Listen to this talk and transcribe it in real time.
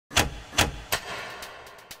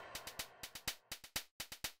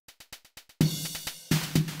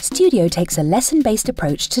Studio takes a lesson-based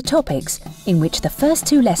approach to topics in which the first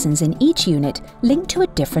 2 lessons in each unit link to a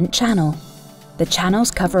different channel. The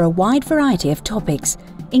channels cover a wide variety of topics,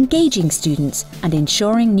 engaging students and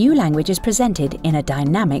ensuring new language is presented in a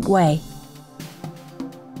dynamic way.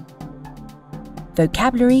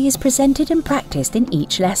 Vocabulary is presented and practiced in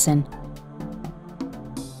each lesson.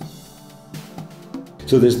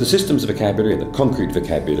 So there's the systems vocabulary and the concrete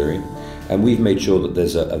vocabulary, and we've made sure that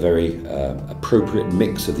there's a very appropriate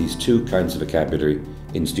mix of these 2 kinds of vocabulary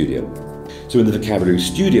in Studio. So in the vocabulary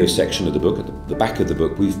studio section of the book, at the back of the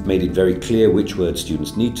book, we've made it very clear which words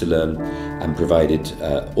students need to learn and provided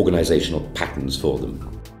organisational patterns for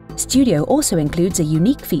them. Studio also includes a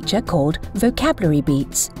unique feature called Vocabulary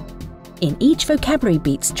Beats. In each Vocabulary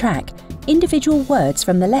Beats track, individual words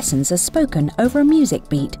from the lessons are spoken over a music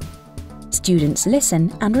beat. Students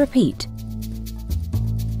listen and repeat.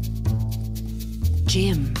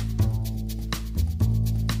 Gym.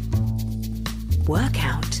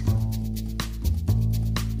 Workout.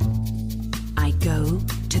 I go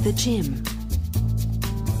to the gym.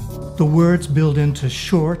 The words build into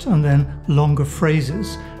short and then longer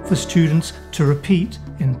phrases for students to repeat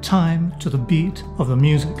in time to the beat of the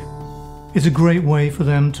music. It's a great way for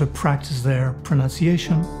them to practice their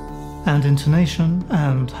pronunciation and intonation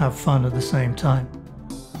and have fun at the same time.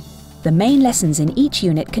 The main lessons in each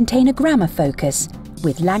unit contain a grammar focus,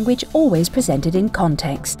 with language always presented in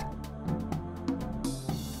context.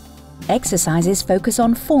 Exercises focus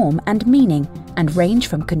on form and meaning and range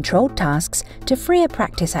from controlled tasks to freer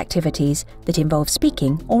practice activities that involve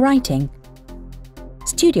speaking or writing.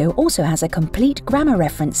 Studio also has a complete grammar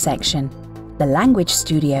reference section, the Language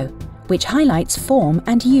Studio, which highlights form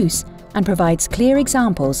and use and provides clear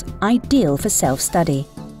examples ideal for self-study.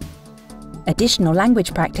 Additional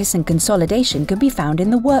language practice and consolidation can be found in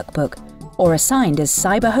the workbook or assigned as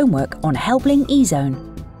cyber homework on Helbling eZone.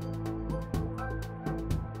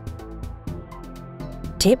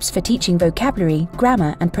 Tips for teaching vocabulary,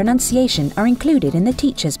 grammar and pronunciation are included in the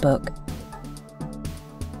teacher's book.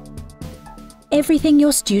 Everything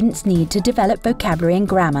your students need to develop vocabulary and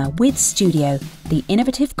grammar with Studio, the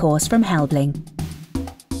innovative course from Helbling.